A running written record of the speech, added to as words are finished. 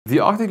The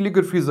Arctic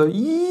Liquid Freezer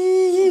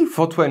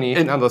for 20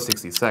 in under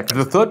 60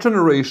 seconds. The third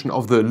generation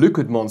of the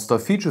Liquid Monster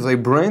features a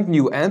brand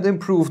new and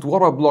improved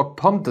water block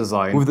pump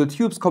design with the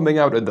tubes coming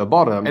out at the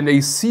bottom and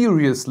a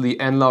seriously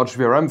enlarged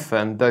VRM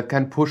fan that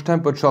can push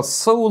temperatures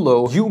so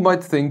low you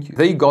might think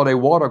they got a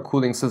water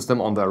cooling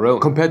system on their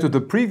own. Compared to the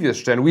previous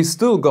gen, we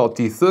still got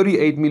the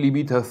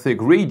 38mm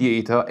thick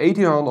radiator,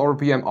 1800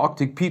 RPM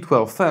Arctic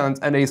P12 fans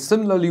and a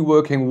similarly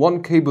working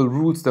one cable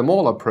rules them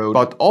all approach,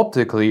 but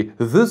optically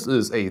this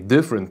is a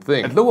different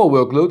thing. At lower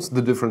workloads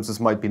the differences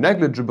might be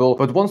negligible,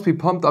 but once we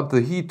pumped up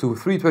the heat to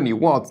 320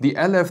 watts, the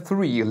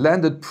LF3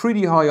 landed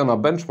pretty high on our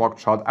benchmark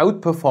chart,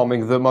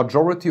 outperforming the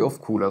majority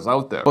of coolers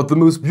out there. But the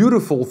most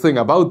beautiful thing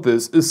about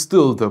this is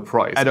still the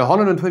price. At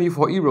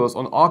 124 euros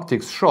on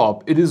Arctic's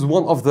shop, it is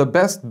one of the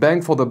best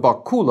bang for the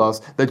buck coolers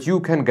that you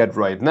can get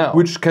right now,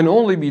 which can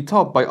only be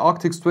topped by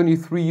Arctic's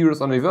 23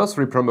 years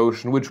anniversary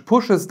promotion, which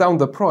pushes down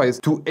the price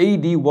to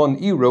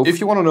 81 euro. If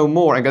you want to know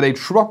more and get a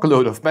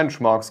truckload of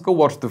benchmarks, go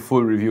watch the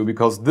full review,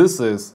 because this is